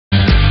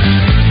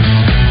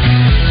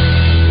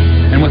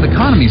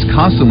economy is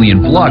constantly in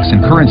flux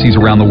and currencies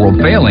around the world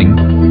failing,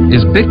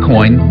 is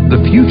Bitcoin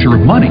the future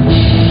of money?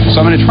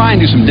 So I'm going to try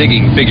and do some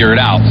digging, figure it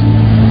out.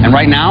 And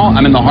right now,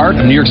 I'm in the heart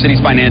of New York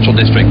City's financial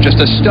district, just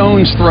a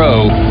stone's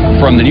throw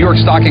from the New York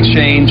Stock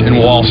Exchange and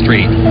Wall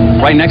Street.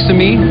 Right next to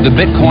me, the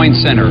Bitcoin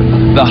Center,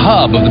 the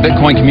hub of the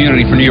Bitcoin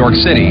community for New York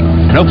City.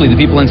 And hopefully the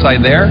people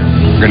inside there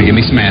are going to give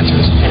me some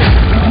answers.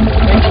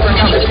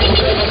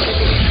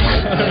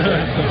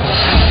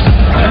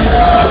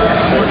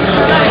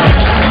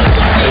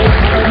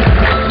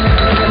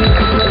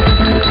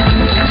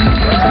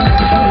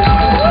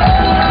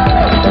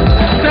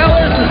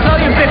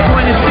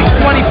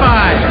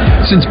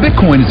 Since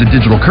Bitcoin is a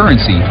digital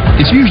currency,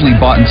 it's usually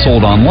bought and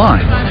sold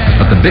online.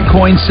 But the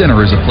Bitcoin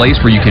Center is a place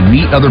where you can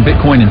meet other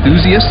Bitcoin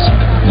enthusiasts,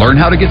 learn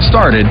how to get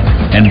started,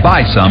 and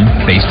buy some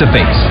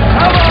face-to-face.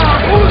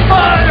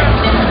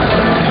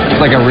 It's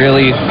like a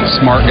really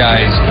smart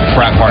guy's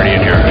frat party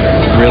in here.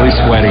 Really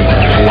sweaty.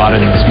 A lot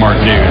of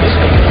smart dudes.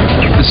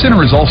 The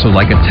center is also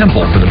like a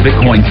temple for the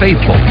Bitcoin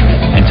faithful.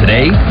 And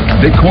today,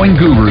 Bitcoin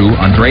guru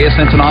Andreas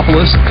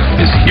Antonopoulos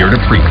is here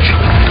to preach.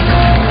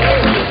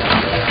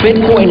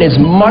 Bitcoin is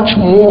much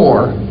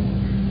more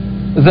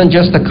than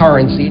just a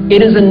currency.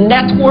 It is a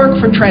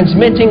network for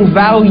transmitting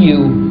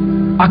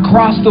value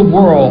across the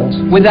world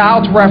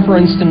without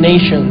reference to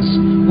nations,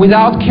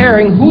 without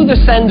caring who the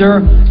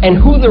sender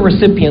and who the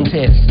recipient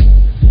is.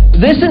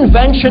 This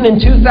invention in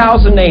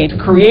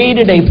 2008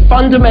 created a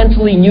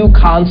fundamentally new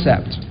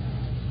concept.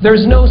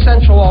 There's no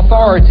central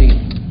authority.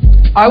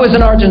 I was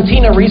in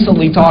Argentina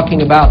recently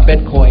talking about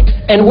Bitcoin,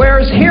 and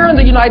whereas here in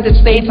the United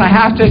States I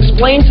have to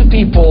explain to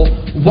people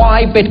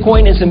why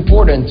Bitcoin is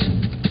important,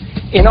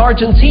 in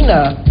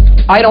Argentina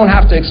I don't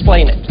have to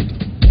explain it.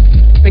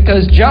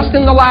 Because just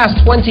in the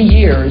last 20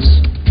 years,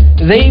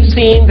 they've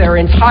seen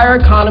their entire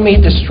economy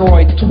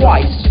destroyed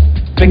twice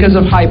because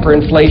of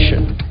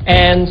hyperinflation.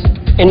 And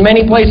in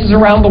many places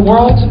around the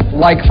world,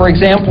 like for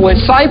example in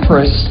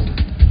Cyprus,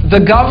 the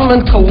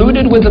government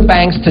colluded with the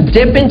banks to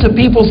dip into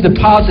people's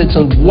deposits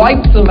and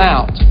wipe them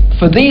out.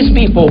 For these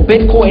people,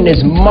 Bitcoin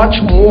is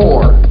much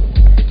more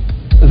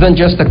than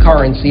just a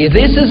currency.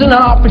 This is an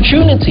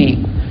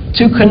opportunity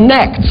to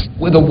connect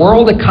with the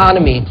world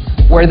economy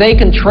where they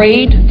can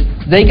trade,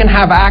 they can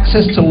have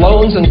access to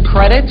loans and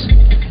credit,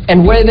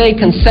 and where they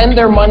can send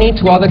their money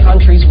to other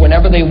countries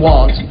whenever they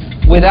want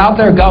without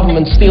their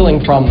government stealing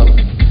from them,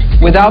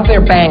 without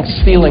their banks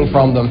stealing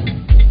from them.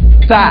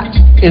 That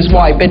is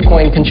why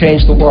Bitcoin can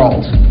change the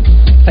world.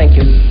 Thank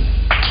you.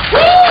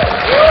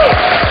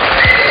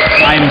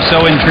 I'm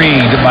so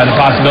intrigued by the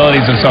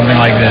possibilities of something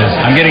like this.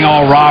 I'm getting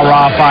all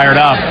rah-rah fired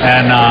up,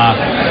 and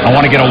I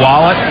want to get a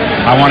wallet.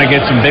 I want to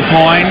get some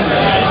Bitcoin.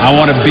 I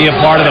want to be a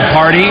part of the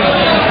party.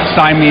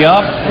 Sign me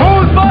up.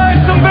 Who's buying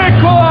some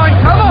Bitcoin?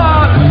 Come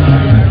on!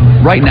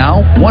 Right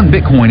now, one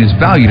Bitcoin is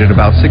valued at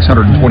about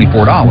 $624.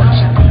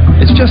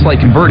 It's just like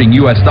converting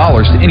US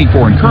dollars to any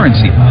foreign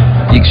currency.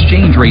 The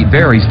exchange rate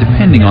varies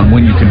depending on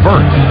when you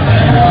convert.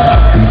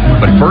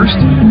 But first,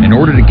 in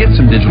order to get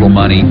some digital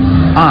money,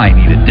 I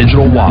need a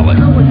digital wallet.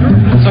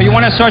 So you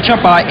want to search up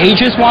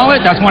Aegis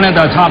wallet? That's one of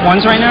the top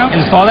ones right now.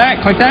 Install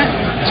that, click that.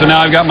 So now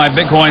I've got my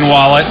Bitcoin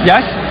wallet.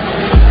 Yes.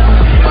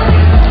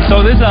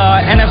 So this is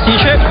a NFC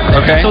chip.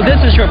 Okay. So this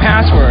is your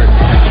password.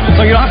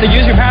 So you don't have to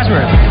use your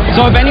password.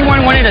 So if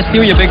anyone wanted to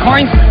steal your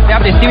Bitcoins, they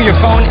have to steal your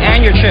phone and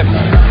your chip.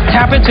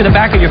 Tap it to the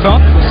back of your phone.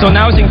 So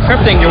now it's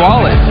encrypting your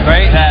wallet,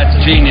 right? That's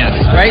genius.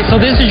 Right?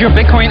 So this is your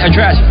Bitcoin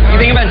address. You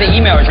think about the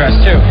email address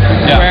too,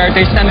 where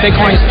they send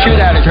Bitcoins to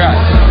that address.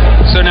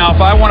 So now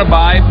if I want to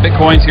buy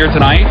Bitcoins here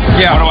tonight,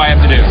 what do I have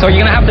to do? So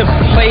you're going to have to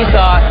place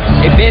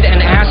a bid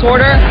and ask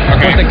order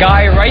with the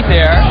guy right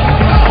there.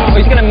 So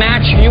he's going to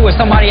match you with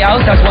somebody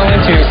else that's willing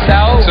to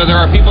sell. So there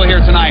are people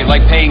here tonight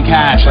like paying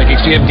cash, like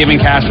giving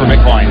cash for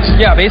Bitcoins.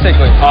 Yeah,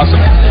 basically.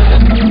 Awesome.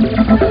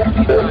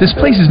 This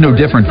place is no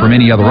different from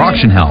any other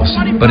auction house,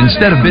 but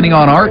instead of bidding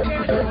on art,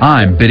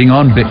 I'm bidding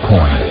on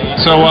Bitcoin.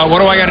 So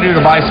what do I got to do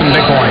to buy some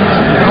Bitcoins?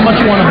 How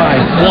much you want to buy?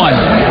 One,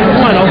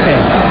 okay.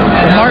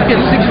 The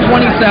market's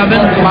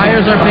 627.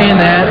 Buyers are paying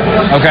that.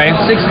 Okay.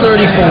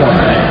 634.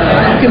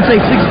 You can say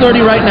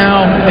 630 right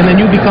now, and then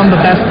you become the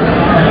best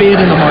bid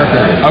in the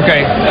market.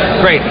 Okay,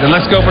 great. Then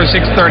let's go for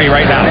 630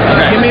 right now.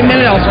 Okay. Give me a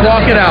minute. I'll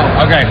squawk it out.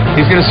 Okay.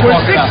 He's gonna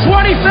squawk it out.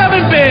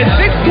 627 bid.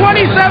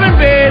 627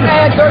 bid.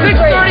 At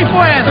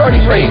 634 and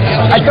 33.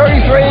 At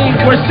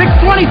 33. We're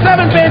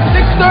 627 bid.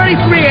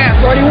 633 and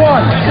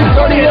 31.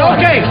 631.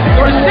 Okay.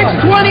 We're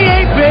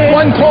 628 bid.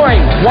 One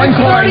coin.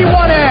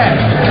 631 and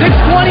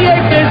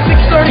 628 bid.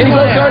 631. Can you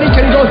go 30?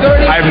 Can you go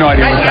 30? I have no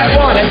idea what's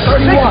happening. And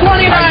 31.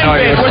 629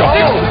 bid. We're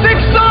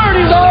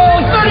 630.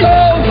 Sold. 30.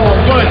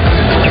 Good.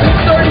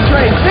 630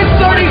 trade.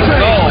 630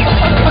 trade. Sold.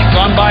 So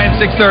I'm buying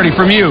 630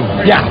 from you.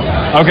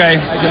 Yeah. Okay.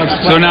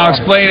 So now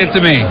explain it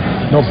to me.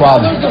 No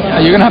problem.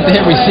 You're going to have to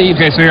hit receive.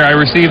 Okay, so here, I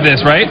received this,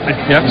 right?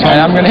 Yep. So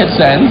And I'm going to hit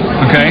send.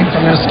 okay.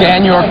 I'm going to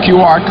scan your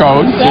QR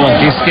code.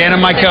 He's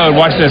scanning my code.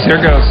 Watch this. Here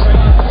it goes.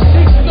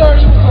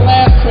 630 was the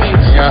last trade.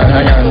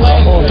 Hang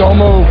on. Don't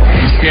move.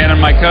 He's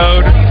scanning my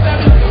code.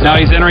 Now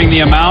he's entering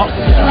the amount.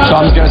 So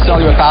I'm just going to sell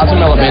you 1,000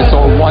 millibits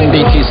or 1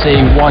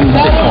 BTC, 1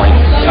 Bitcoin.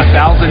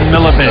 1,000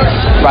 millibits.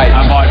 Right.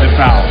 I bought this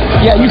now.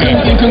 Yeah, you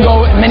can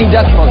go many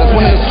decimals. That's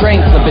one of the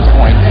strengths of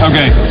Bitcoin.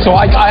 Okay. So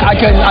I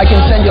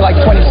can send you like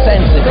 20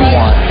 cents if you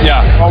want.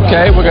 Yeah.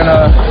 Okay, we're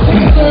gonna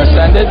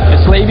send it.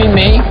 It's leaving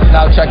me.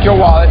 Now check your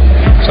wallet.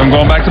 So I'm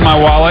going back to my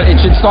wallet.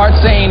 It should start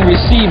saying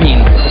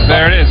receiving.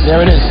 There it is. There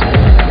it is.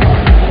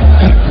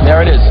 There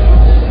it is.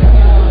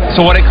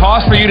 So what it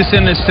cost for you to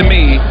send this to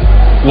me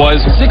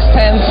was 0.6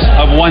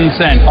 of 1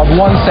 cent. of 1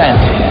 cent.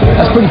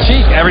 That's pretty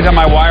cheap. Every time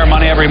I wire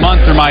money every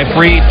month through my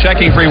free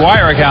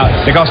wire account,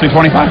 it costs me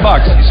 $25.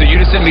 So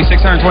you just sent me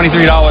 $623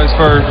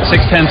 for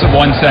 0.6 of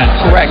 1 cent.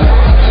 Correct.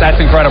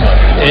 That's incredible.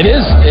 It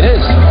is. It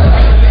is.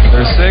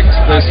 There's 6,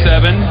 there's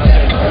 7.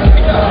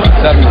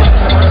 70.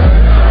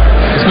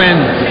 This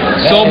man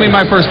sold me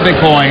my first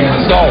Bitcoin.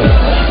 Sold.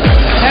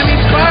 That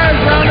means buyers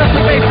round up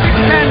to pay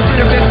 610 for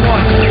their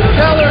Bitcoin.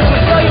 Sellers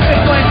will sell you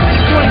Bitcoin for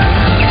 620.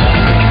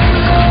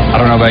 I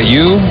don't know about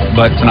you,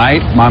 but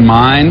tonight my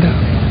mind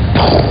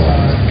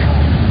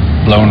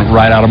blown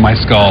right out of my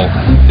skull.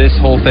 This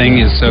whole thing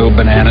is so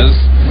bananas.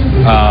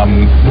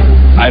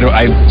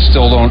 I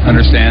still don't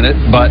understand it,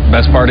 but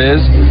best part is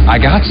I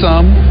got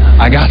some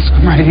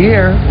right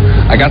here.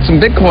 I got some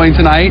Bitcoin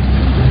tonight.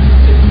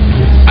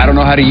 I don't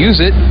know how to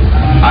use it.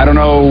 I don't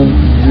know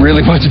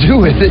really what to do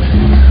with it,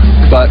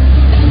 but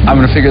I'm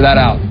going to figure that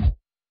out.